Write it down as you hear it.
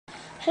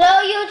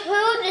Hello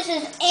YouTube, this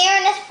is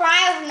Aaron S.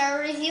 Fry with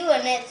another review,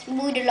 and it's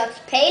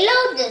deluxe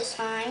payload this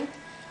time.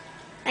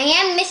 I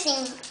am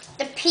missing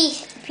the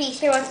piece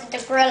here was the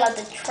grill of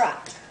the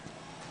truck.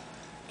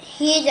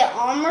 He's an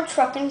armored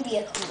truck in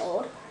vehicle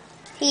mode.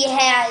 He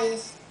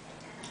has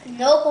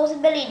no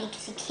pulsability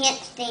because he can't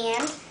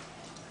stand.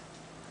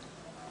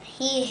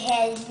 He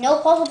has no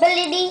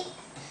pulsability.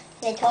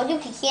 I told you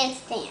he can't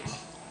stand.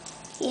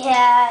 He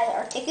has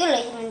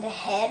articulation in the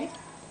head,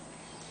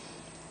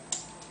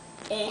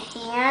 the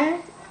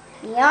hand,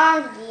 the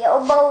arms, the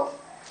elbow.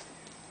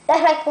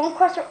 That's like bone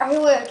crusher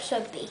everywhere it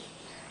should be.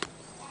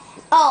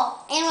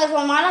 Oh, and with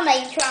a model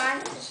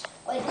Megatron, just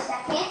wait a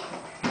second.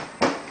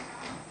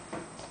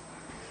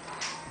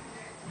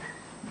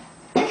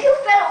 If you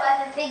fiddle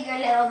with the figure a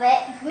little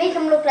bit, you can make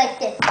him look like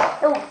this,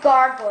 little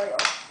gargoyle.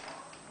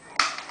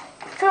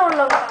 Fiddle a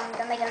little on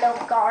to make a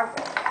little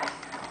gargoyle.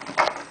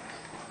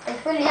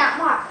 It's really not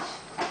much.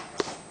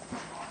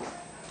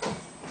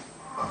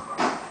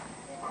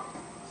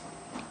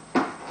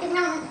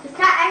 It's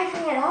not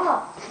anything at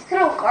all. It's a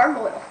little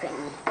gargoyle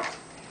thing.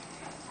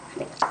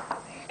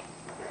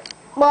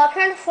 Well,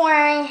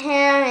 transforming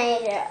him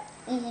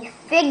a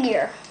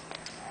figure.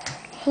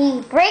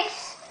 He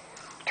breaks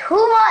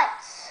too much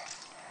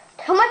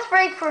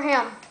break for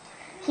him.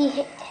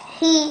 He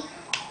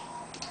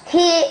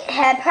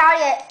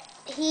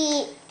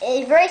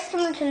is very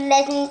similar to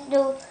Legend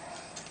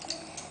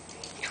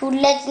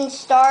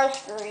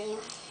Starscream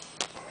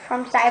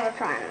from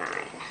Cybertron 9.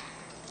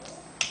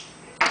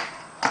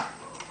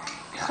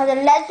 Because the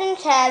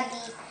Legends have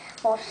the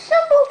most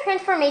simple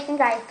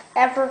transformations I've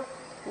ever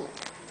seen.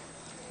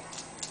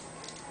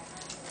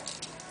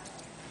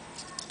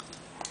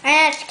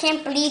 I just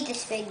can't believe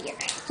this figure.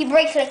 He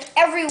breaks like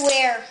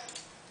everywhere.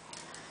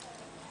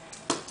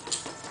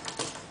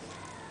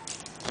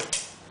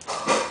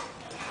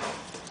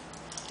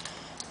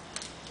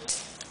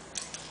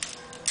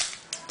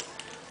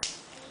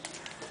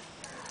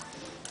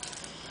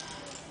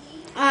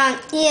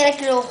 He had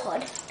like a little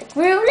hood. Like,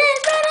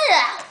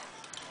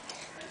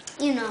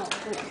 you know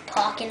what I'm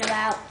talking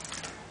about.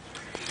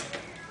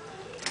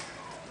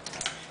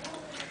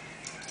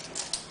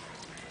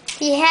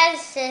 He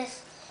has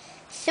this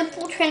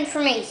simple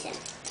transformation,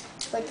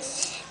 but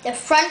the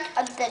front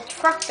of the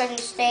truck doesn't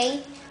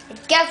stay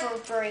together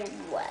very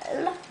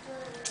well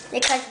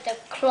because of the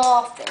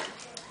claw thing.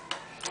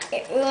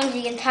 It ruins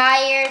the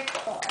entire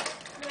car.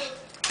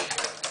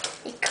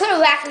 They could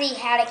have actually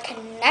had it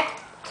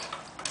connect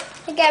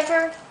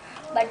together,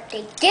 but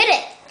they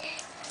didn't.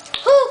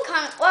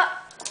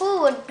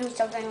 Who would do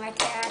something like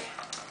that?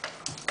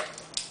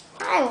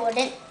 I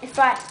wouldn't if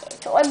I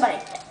did, but I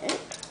didn't.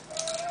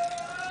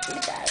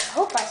 But I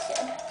hope I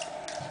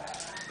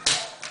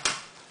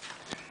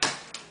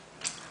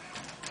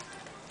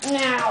should.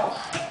 Now,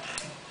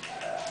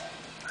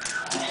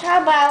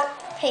 how about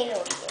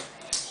Payload here?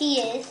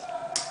 He is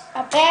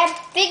a bad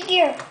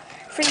figure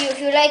for you if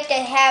you like to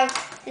have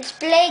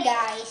display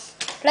guys.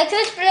 Like to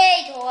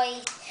display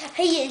toys.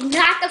 He is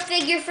not the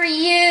figure for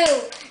you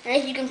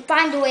unless you can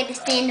find a way to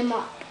stand him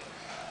up.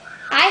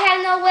 I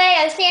have no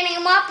way of standing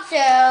him up,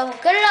 so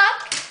good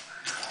luck.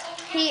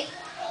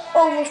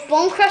 With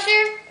Bone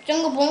Crusher,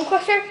 Jungle Bone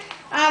Crusher,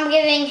 I'm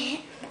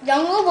giving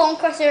Jungle Bone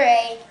Crusher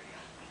a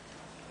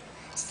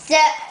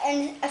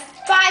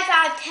 5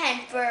 out of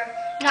 10 for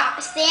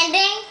not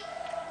standing,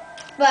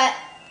 but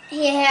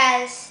he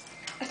has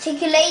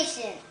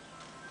articulation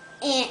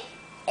and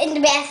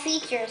advanced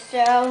features,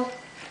 so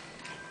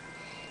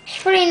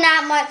it's really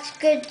not much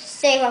good to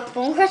say about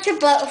Bone Crusher,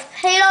 but with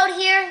Payload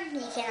here, he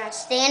cannot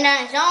stand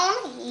on his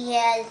own. He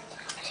has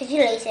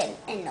articulation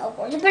and no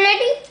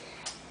portability.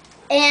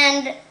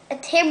 And a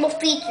terrible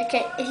feature,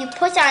 if you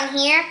push on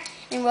here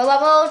in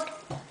robot mode,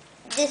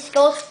 this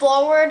goes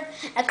forward,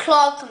 a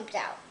claw comes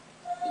out.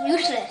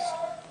 Useless.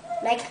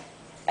 Like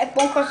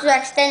Bone Crusher's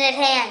extended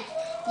hand.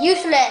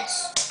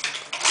 Useless.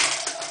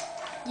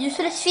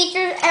 Useless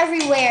features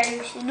everywhere.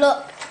 You should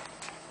look.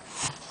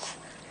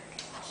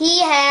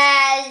 He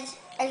has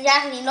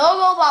exactly no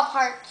robot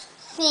parts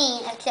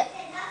seen except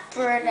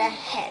for the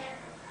head.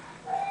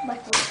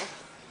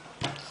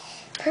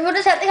 Purple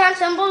Decepticon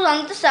symbols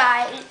on the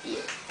side,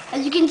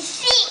 as you can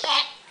see.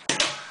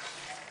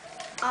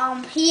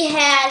 He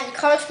has a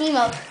color scheme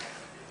of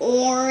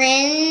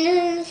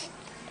orange,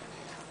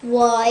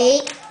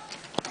 white,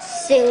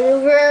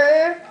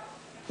 silver,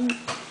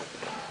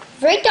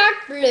 very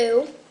dark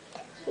blue,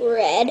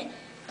 red,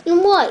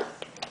 and white.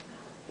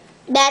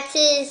 That's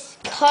his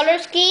color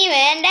scheme,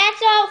 and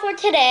that's all for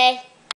today.